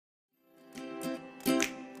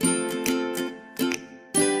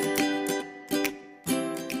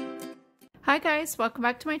Hi guys, welcome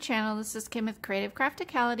back to my channel. This is Kim with Creative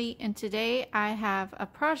Crafticality, and today I have a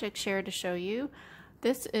project share to show you.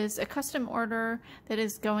 This is a custom order that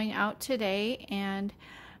is going out today, and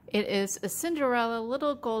it is a Cinderella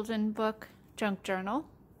Little Golden Book junk journal.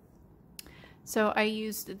 So I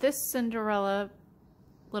used this Cinderella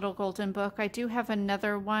Little Golden Book. I do have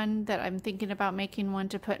another one that I'm thinking about making one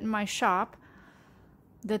to put in my shop.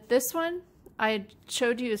 This one, I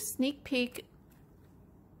showed you a sneak peek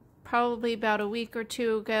probably about a week or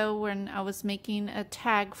two ago when I was making a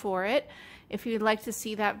tag for it. If you'd like to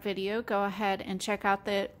see that video, go ahead and check out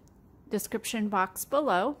the description box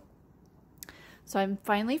below. So I'm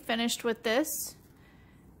finally finished with this.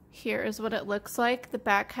 Here is what it looks like. The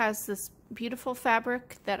back has this beautiful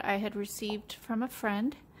fabric that I had received from a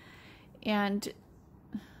friend, and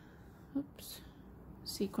oops,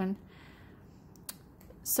 sequin.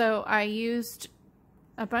 So I used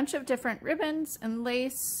a bunch of different ribbons and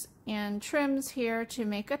lace and trims here to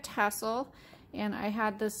make a tassel, and I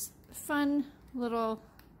had this fun little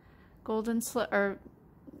golden slipper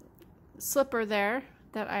there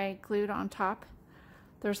that I glued on top.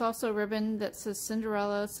 There's also ribbon that says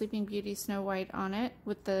Cinderella, Sleeping Beauty, Snow White on it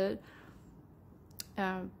with the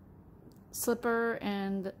slipper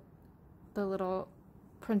and the little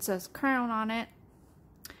princess crown on it.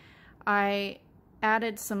 I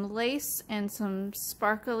added some lace and some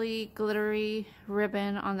sparkly glittery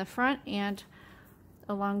ribbon on the front and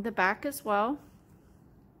along the back as well.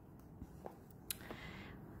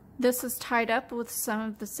 This is tied up with some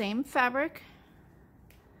of the same fabric,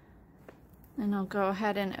 and I'll go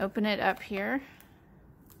ahead and open it up here.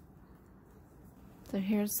 So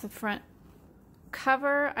here's the front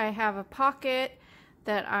cover. I have a pocket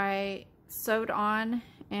that I sewed on,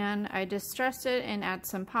 and I distressed it and added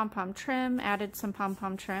some pom-pom trim,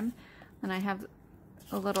 and I have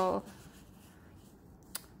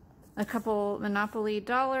a couple Monopoly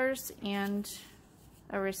dollars and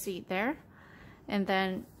a receipt there. And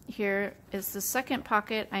then here is the second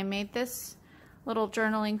pocket. I made this little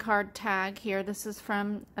journaling card tag here. This is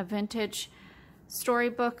from a vintage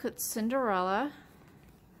storybook, it's Cinderella.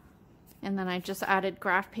 And then I just added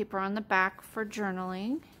graph paper on the back for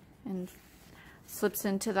journaling, and slips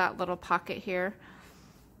into that little pocket here.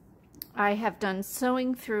 I have done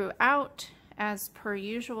sewing throughout as per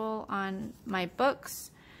usual on my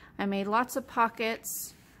books. I made lots of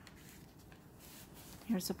pockets.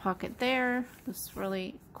 Here's a pocket there. This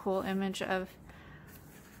really cool image of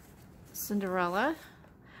Cinderella.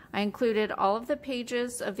 I included all of the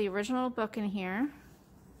pages of the original book in here.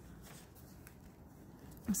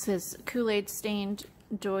 This is Kool-Aid stained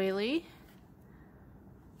doily.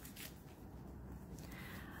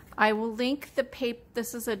 I will link the paper.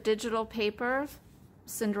 This is a digital paper,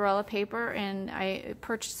 Cinderella paper, and I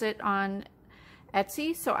purchased it on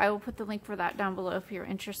Etsy, so I will put the link for that down below if you're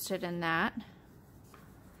interested in that.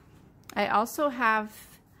 I also have,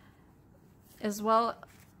 as well,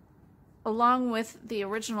 along with the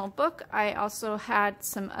original book, I also had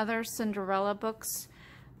some other Cinderella books,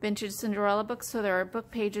 vintage Cinderella books, so there are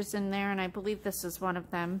book pages in there, and I believe this is one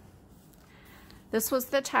of them. This was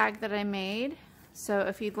the tag that I made. So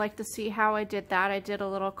if you'd like to see how I did that, I did a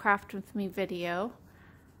little craft with me video.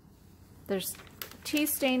 There's tea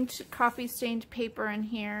stained, coffee stained paper in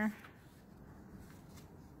here.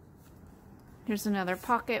 Here's another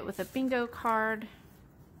pocket with a bingo card.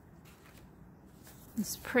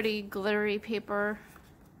 This pretty glittery paper.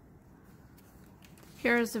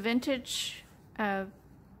 Here's a vintage, I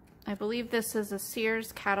believe this is a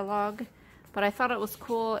Sears catalog, but I thought it was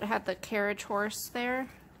cool. It had the carriage horse there,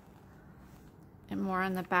 and more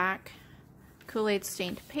on the back. Kool-Aid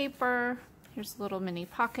stained paper. Here's a little mini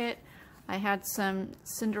pocket. I had some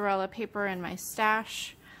Cinderella paper in my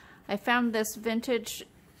stash. I found this vintage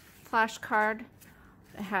flashcard.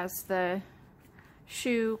 It has the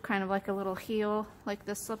shoe, kind of like a little heel, like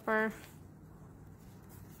the slipper.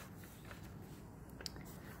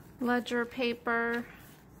 Ledger paper.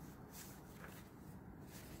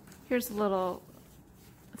 Here's a little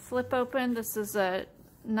flip open. This is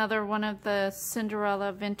another one of the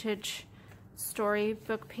Cinderella vintage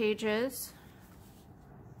storybook pages.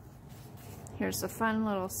 Here's a fun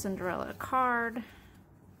little Cinderella card.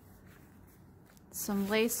 Some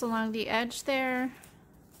lace along the edge there.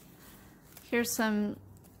 Here's some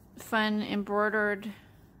fun embroidered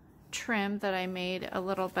trim that I made, a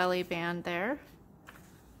little belly band there.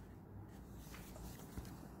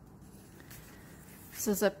 This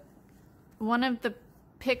is one of the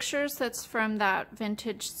pictures that's from that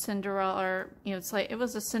vintage Cinderella, or it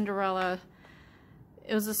was a Cinderella.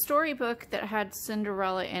 It was a storybook that had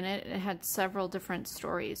Cinderella in it. It had several different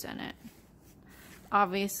stories in it.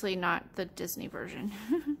 obviously not the Disney version.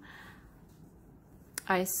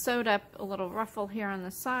 I sewed up a little ruffle here on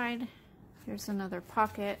the side. Here's another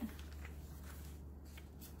pocket.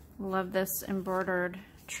 Love this embroidered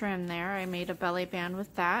trim there. I made a belly band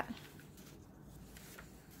with that.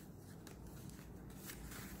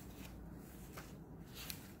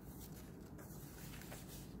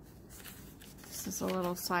 This is a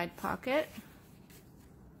little side pocket.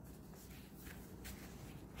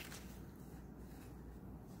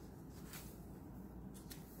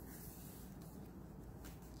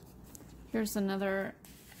 Here's another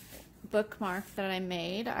bookmark that I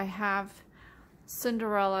made. I have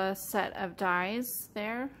Cinderella set of dies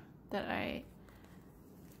there that I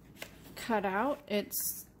cut out.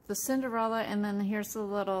 It's the Cinderella, and then here's the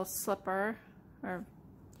little slipper or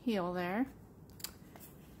heel there.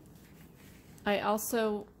 I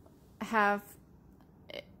also have,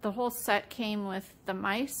 the whole set came with the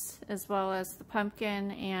mice as well as the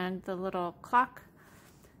pumpkin and the little clock.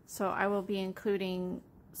 So I will be including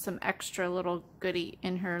some extra little goodie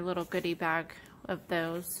in her little goodie bag of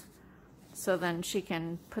those. So then she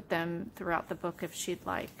can put them throughout the book if she'd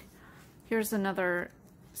like. Here's another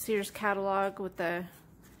Sears catalog with the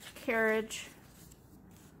carriage.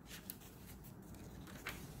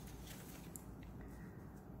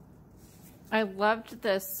 I loved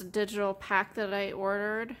this digital pack that I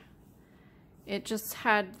ordered. It just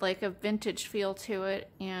had like a vintage feel to it,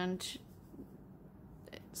 and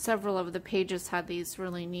several of the pages had these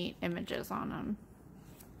really neat images on them.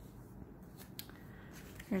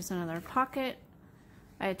 Here's another pocket.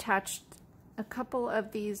 I attached a couple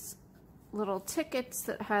of these little tickets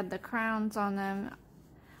that had the crowns on them.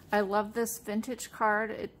 I love this vintage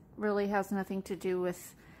card. It really has nothing to do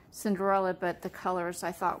with Cinderella, but the colors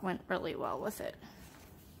I thought went really well with it.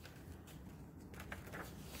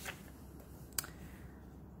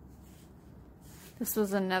 This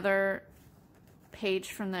was another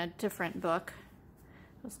page from the different book.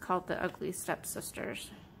 It was called The Ugly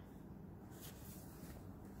Stepsisters.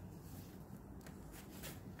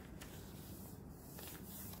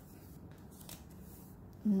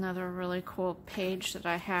 Another really cool page that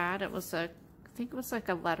I had. It was I think it was like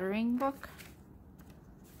a lettering book.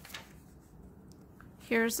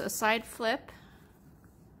 Here's a side flip.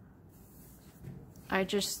 I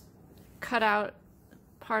just cut out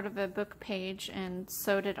part of a book page and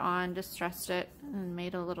sewed it on, distressed it, and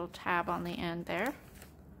made a little tab on the end there.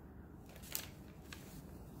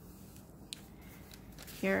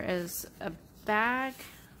 Here is a bag,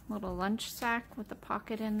 little lunch sack with a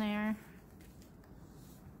pocket in there.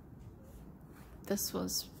 This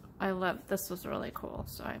was, this was really cool,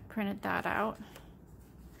 so I printed that out.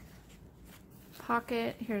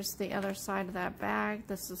 Pocket, here's the other side of that bag.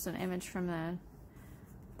 This is an image from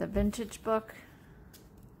the vintage book.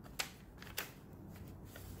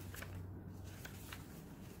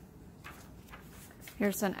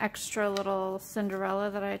 Here's an extra little Cinderella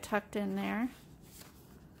that I tucked in there.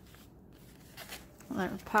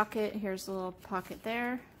 Another pocket, here's a little pocket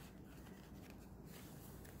there.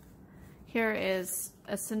 Here is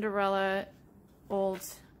a Cinderella old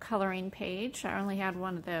coloring page. I only had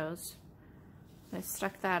one of those. I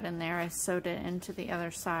stuck that in there. I sewed it into the other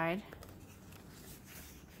side.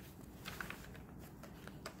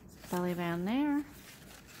 Belly band there.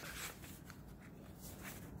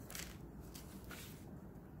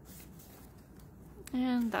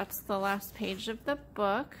 And that's the last page of the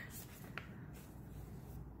book.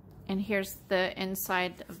 And here's the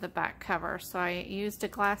inside of the back cover. So I used a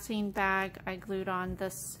glassine bag. I glued on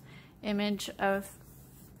this image of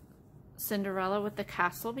Cinderella with the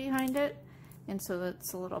castle behind it. And so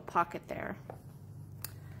that's a little pocket there.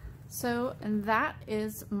 So, and that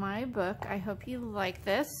is my book. I hope you like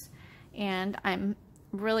this. And I'm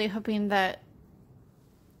really hoping that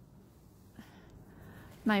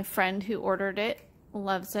my friend who ordered it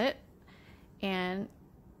loves it. And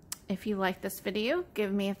if you like this video,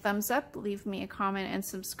 give me a thumbs up, leave me a comment, and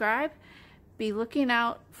subscribe. Be looking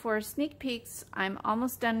out for sneak peeks. I'm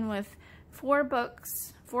almost done with 4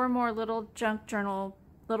 books, 4 more little junk journal,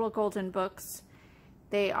 little golden books.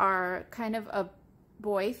 They are kind of a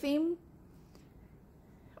boy theme,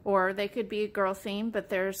 or they could be a girl theme, but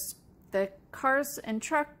there's the cars and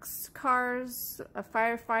trucks, cars, a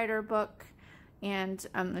firefighter book, and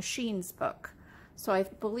a machines book. So I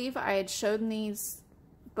believe I had shown these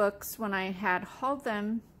books when I had hauled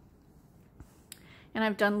them, and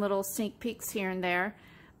I've done little sneak peeks here and there,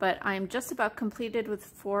 but I'm just about completed with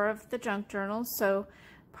 4 of the junk journals, so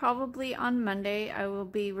probably on Monday I will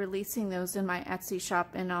be releasing those in my Etsy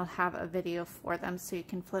shop, and I'll have a video for them so you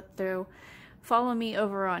can flip through. Follow me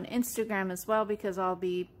over on Instagram as well, because I'll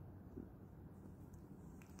be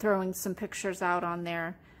throwing some pictures out on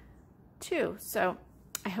there too. So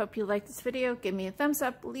I hope you like this video. Give me a thumbs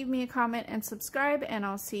up, leave me a comment, and subscribe, and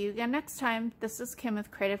I'll see you again next time. This is Kim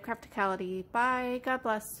with Creative Crafticality. Bye. God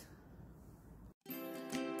bless.